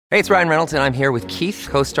Hey, it's Ryan Reynolds, and I'm here with Keith,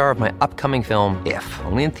 co-star of my upcoming film, If,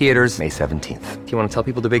 only in theaters May 17th. Do you want to tell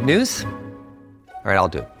people the big news? All right, I'll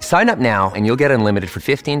do it. Sign up now and you'll get unlimited for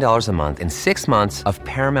 $15 a month and 6 months of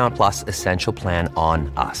Paramount Plus Essential Plan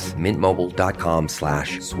on us.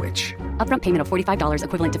 MintMobile.com/switch. Upfront payment of $45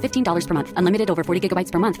 equivalent to $15 per month. Unlimited over 40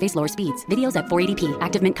 gigabytes per month. Face lower speeds. Videos at 480p.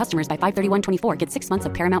 Active Mint customers by 531.24 get 6 months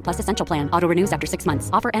of Paramount Plus Essential Plan. Auto renews after 6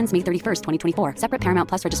 months. Offer ends May 31st, 2024. Separate Paramount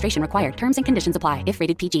Plus registration required. Terms and conditions apply if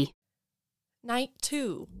rated PG. Night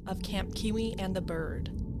 2 of Camp Kiwi and the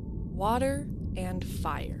Bird. Water and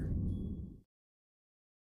Fire.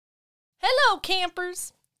 Hello,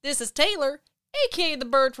 campers! This is Taylor, aka the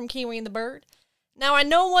Bird from Kiwi and the Bird. Now, I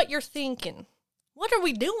know what you're thinking. What are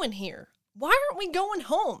we doing here? Why aren't we going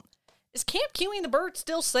home? Is Camp Kiwi and the Bird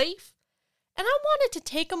still safe? And I wanted to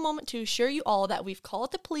take a moment to assure you all that we've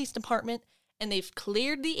called the police department and they've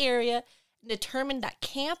cleared the area and determined that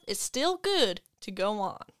camp is still good to go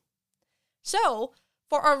on. So,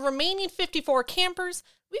 for our remaining 54 campers,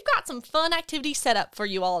 we've got some fun activities set up for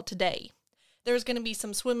you all today. There's going to be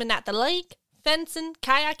some swimming at the lake, fencing,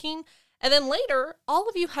 kayaking, and then later, all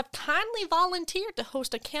of you have kindly volunteered to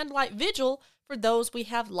host a candlelight vigil for those we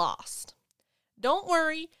have lost. Don't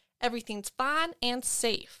worry, everything's fine and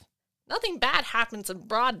safe. Nothing bad happens in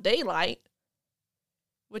broad daylight,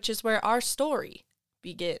 which is where our story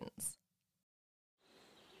begins.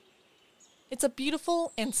 It's a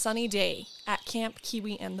beautiful and sunny day at Camp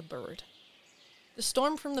Kiwi and the Bird. The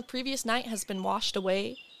storm from the previous night has been washed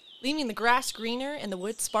away, leaving the grass greener and the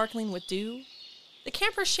woods sparkling with dew. The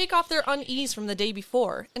campers shake off their unease from the day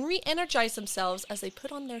before and re-energize themselves as they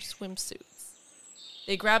put on their swimsuits.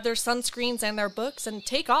 They grab their sunscreens and their books and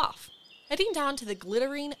take off, heading down to the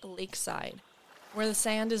glittering lakeside, where the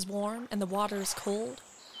sand is warm and the water is cold.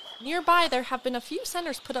 Nearby, there have been a few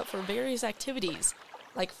centers put up for various activities,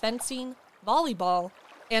 like fencing, volleyball,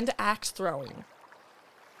 and axe throwing.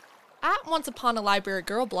 At Once Upon a Library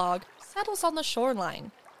Girl blog settles on the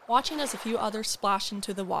shoreline, watching as a few others splash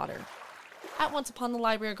into the water. At Once Upon the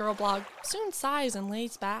Library Girl blog soon sighs and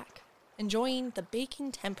lays back, enjoying the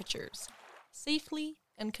baking temperatures, safely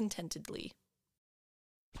and contentedly.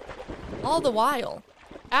 All the while,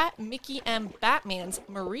 at Mickey M. Batman's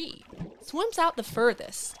Marie swims out the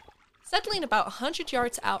furthest, settling about 100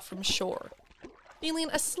 yards out from shore, feeling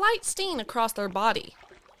a slight stain across their body,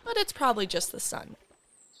 but it's probably just the sun.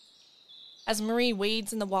 As Marie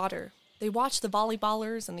wades in the water, they watch the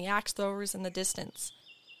volleyballers and the axe throwers in the distance,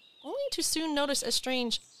 only to soon notice a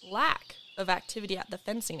strange lack of activity at the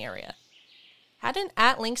fencing area. Hadn't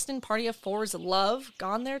At Langston Party of Four's Love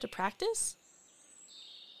gone there to practice?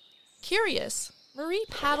 Curious, Marie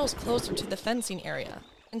paddles closer to the fencing area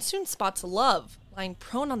and soon spots Love lying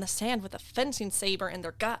prone on the sand with a fencing saber in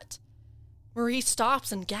their gut. Marie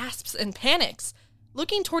stops and gasps and panics,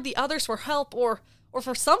 looking toward the others for help or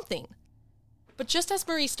for something. But just as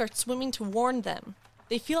Marie starts swimming to warn them,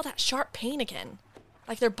 they feel that sharp pain again,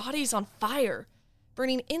 like their body's on fire,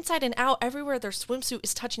 burning inside and out everywhere their swimsuit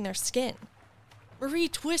is touching their skin. Marie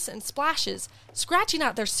twists and splashes, scratching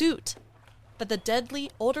out their suit, but the deadly,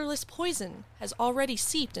 odorless poison has already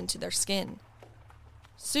seeped into their skin.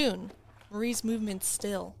 Soon, Marie's movements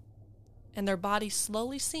still, and their body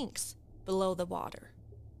slowly sinks below the water.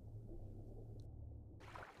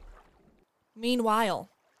 Meanwhile,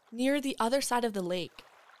 near the other side of the lake,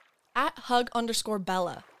 at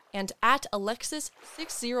Hug_Bella and at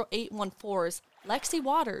Alexis60814's Lexi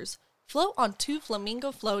Waters float on 2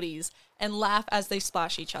 flamingo floaties and laugh as they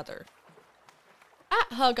splash each other. At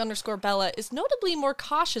Hug_Bella is notably more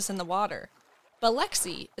cautious in the water, but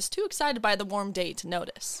Lexi is too excited by the warm day to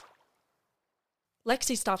notice.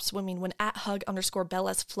 Lexi stops swimming when at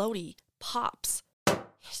Hug_Bella's floaty pops,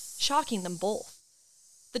 shocking them both.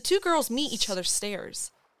 The two girls meet each other's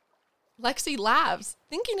stares. Lexi laughs,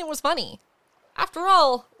 thinking it was funny. After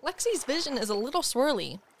all, Lexi's vision is a little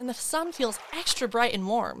swirly, and the sun feels extra bright and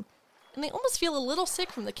warm, and they almost feel a little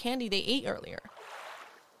sick from the candy they ate earlier.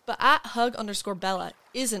 But at Hug_Bella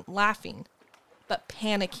isn't laughing, but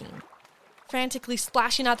panicking, frantically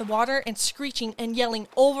splashing out the water and screeching and yelling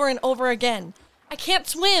over and over again, "I can't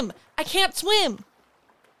swim! I can't swim!"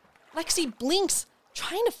 Lexi blinks,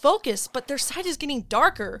 trying to focus, but their sight is getting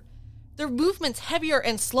darker, their movements heavier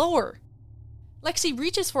and slower. Lexi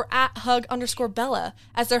reaches for at Hug_Bella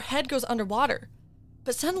as their head goes underwater,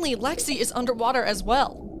 but suddenly Lexi is underwater as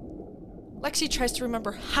well. Lexi tries to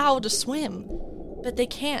remember how to swim, but they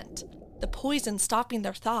can't, the poison stopping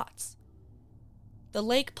their thoughts. The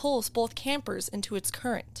lake pulls both campers into its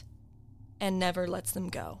current and never lets them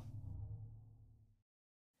go.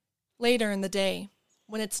 Later in the day,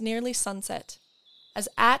 when it's nearly sunset, as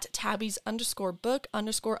at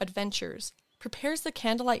 @tabbies_book_adventures prepares the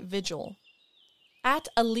candlelight vigil. At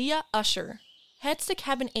Aaliyah Usher heads to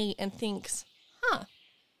cabin 8 and thinks, I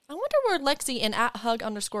wonder where Lexi and at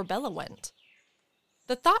 @hug_Bella went.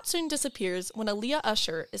 The thought soon disappears when Aaliyah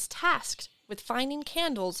Usher is tasked with finding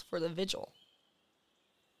candles for the vigil.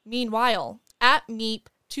 Meanwhile, at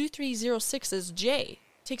Meep2306's Jay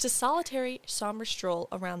takes a solitary, somber stroll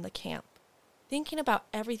around the camp, thinking about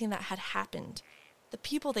everything that had happened, the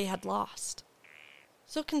people they had lost.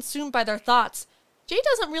 So consumed by their thoughts, Jay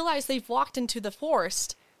doesn't realize they've walked into the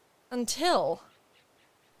forest until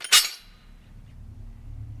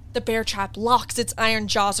the bear trap locks its iron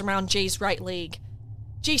jaws around Jay's right leg.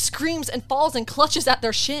 Jay screams and falls and clutches at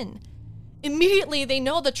their shin. Immediately, they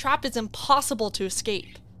know the trap is impossible to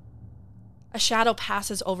escape. A shadow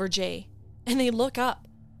passes over Jay, and they look up,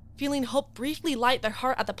 feeling hope briefly light their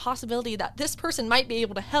heart at the possibility that this person might be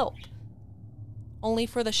able to help, only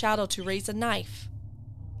for the shadow to raise a knife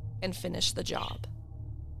and finish the job.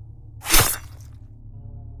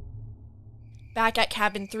 Back at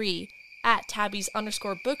cabin 3, at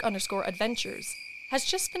 @tabbies_book_adventures has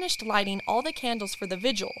just finished lighting all the candles for the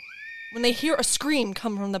vigil when they hear a scream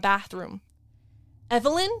come from the bathroom.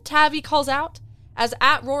 Evelyn, Tabby calls out, as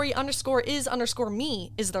at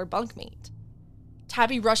Rory_is_me is their bunkmate.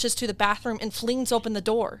 Tabby rushes to the bathroom and flings open the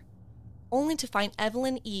door, only to find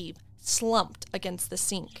Evelyn Eve slumped against the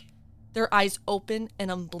sink, their eyes open and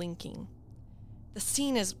unblinking. The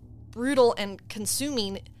scene is brutal and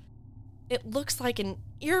consuming. It looks like an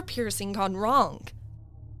ear piercing gone wrong.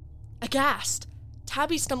 Aghast,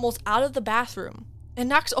 Tabby stumbles out of the bathroom and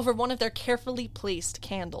knocks over one of their carefully placed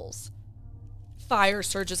candles. Fire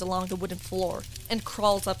surges along the wooden floor and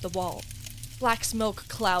crawls up the wall. Black smoke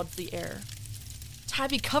clouds the air.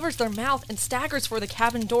 Tabby covers their mouth and staggers for the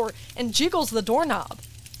cabin door and jiggles the doorknob.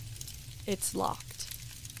 It's locked.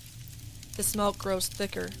 The smoke grows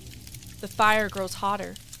thicker. The fire grows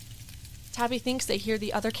hotter. Tabby thinks they hear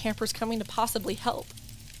the other campers coming to possibly help,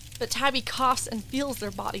 but Tabby coughs and feels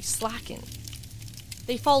their bodies slacken.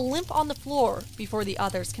 They fall limp on the floor before the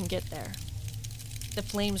others can get there. The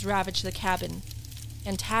flames ravage the cabin,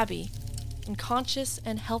 and Tabby, unconscious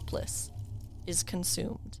and helpless, is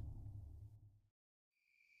consumed.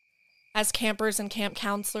 As campers and camp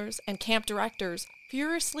counselors and camp directors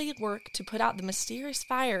furiously work to put out the mysterious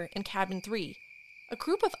fire in cabin 3, a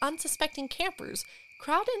group of unsuspecting campers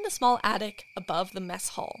crowd in the small attic above the mess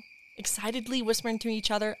hall, excitedly whispering to each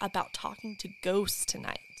other about talking to ghosts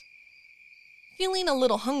tonight. Feeling a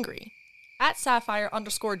little hungry, at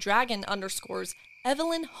Sapphire_Dragon_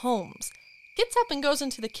 Evelyn Holmes gets up and goes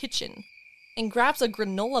into the kitchen and grabs a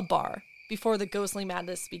granola bar before the ghostly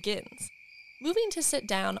madness begins, moving to sit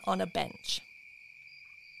down on a bench.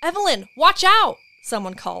 "Evelyn, watch out!"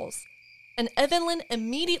 someone calls, and Evelyn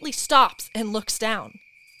immediately stops and looks down,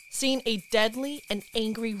 seeing a deadly and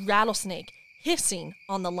angry rattlesnake hissing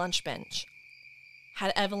on the lunch bench.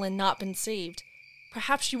 Had Evelyn not been saved,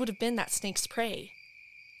 perhaps she would have been that snake's prey.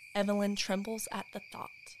 Evelyn trembles at the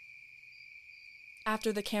thought.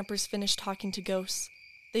 After the campers finish talking to ghosts,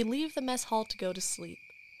 they leave the mess hall to go to sleep.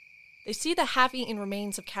 They see the half-eaten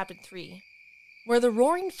remains of cabin 3, where the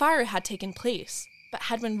roaring fire had taken place, but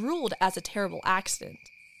had been ruled as a terrible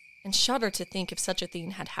accident, and shudder to think if such a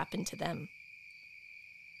thing had happened to them.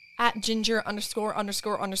 At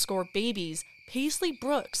Ginger___babies, Paisley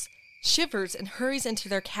Brooks shivers and hurries into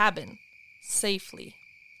their cabin, safely.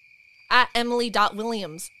 At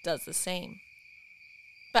Emily.Williams does the same.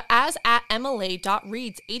 But as at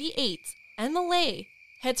Emily.Reads88, Emily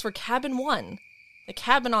heads for cabin 1, the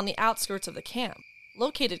cabin on the outskirts of the camp,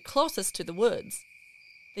 located closest to the woods.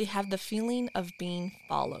 They have the feeling of being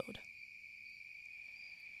followed.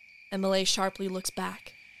 Emily sharply looks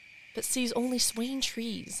back, but sees only swaying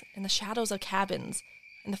trees and the shadows of cabins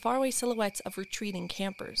and the faraway silhouettes of retreating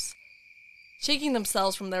campers. Shaking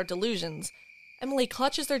themselves from their delusions, Emily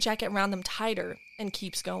clutches their jacket around them tighter and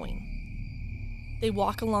keeps going. They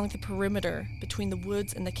walk along the perimeter between the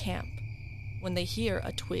woods and the camp when they hear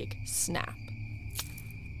a twig snap.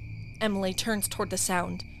 Emily turns toward the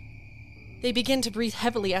sound. They begin to breathe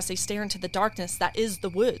heavily as they stare into the darkness that is the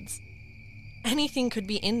woods. Anything could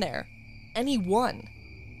be in there. Anyone.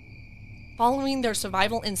 Following their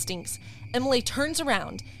survival instincts, Emily turns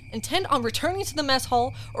around, intent on returning to the mess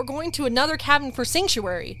hall or going to another cabin for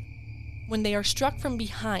sanctuary, when they are struck from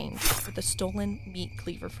behind with a stolen meat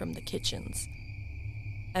cleaver from the kitchens.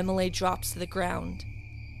 Emily drops to the ground,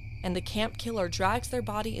 and the camp killer drags their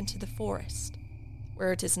body into the forest,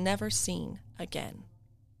 where it is never seen again.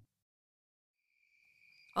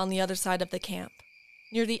 On the other side of the camp,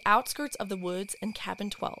 near the outskirts of the woods in cabin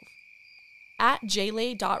 12, At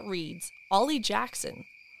jlay.reads, Ollie Jackson,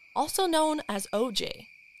 also known as OJ,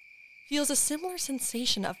 feels a similar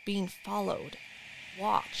sensation of being followed,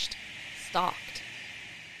 watched, stalked.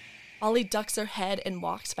 Ollie ducks her head and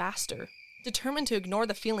walks faster, determined to ignore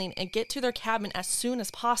the feeling and get to their cabin as soon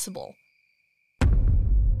as possible.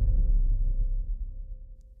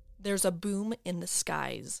 There's a boom in the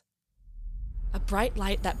skies. A bright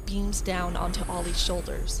light that beams down onto Ollie's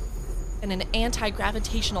shoulders, and an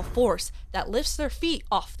anti-gravitational force that lifts their feet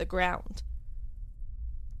off the ground.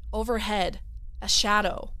 Overhead, a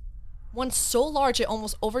shadow, one so large it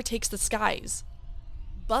almost overtakes the skies,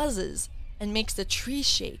 buzzes and makes the trees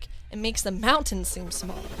shake and makes the mountains seem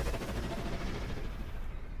small.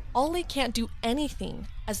 Ollie can't do anything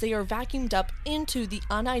as they are vacuumed up into the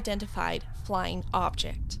unidentified flying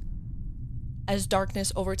object. As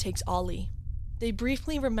darkness overtakes Ollie, they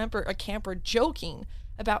briefly remember a camper joking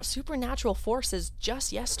about supernatural forces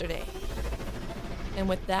just yesterday. And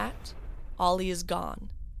with that, Ollie is gone,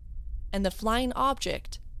 and the flying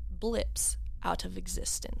object blips out of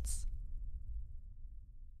existence.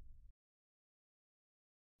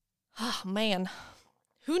 Ah, man,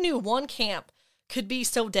 who knew one camp could be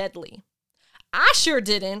so deadly? I sure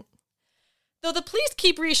didn't. Though the police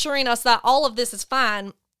keep reassuring us that all of this is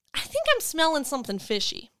fine, I think I'm smelling something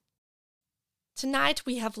fishy. Tonight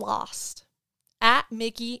we have lost at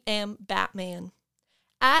Mickey M. Batman,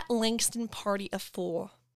 at Langston Party of 4,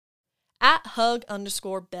 at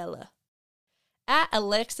Hug_Bella, at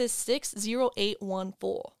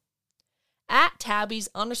Alexis60814, at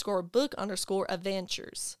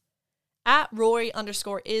Tabbies_book_adventures, at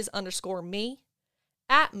Rory_is_me,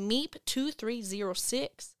 at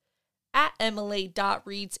Meep2306, at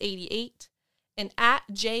Emily.reads88, and at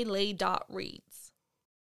jlay.reads.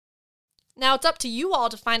 Now it's up to you all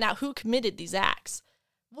to find out who committed these acts.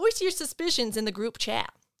 Voice your suspicions in the group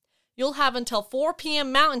chat. You'll have until 4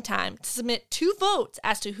 p.m. Mountain Time to submit 2 votes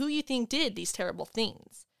as to who you think did these terrible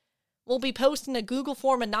things. We'll be posting a Google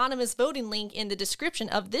Form anonymous voting link in the description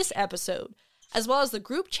of this episode, as well as the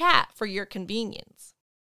group chat for your convenience.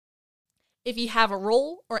 If you have a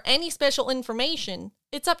role or any special information,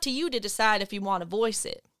 it's up to you to decide if you want to voice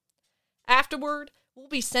it. Afterward, we'll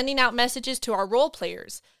be sending out messages to our role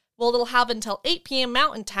players. Well, they'll have until 8 p.m.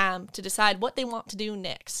 Mountain Time to decide what they want to do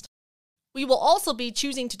next. We will also be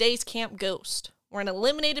choosing today's Camp Ghost, where an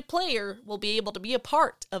eliminated player will be able to be a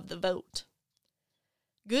part of the vote.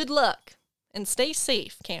 Good luck, and stay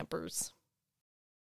safe, campers.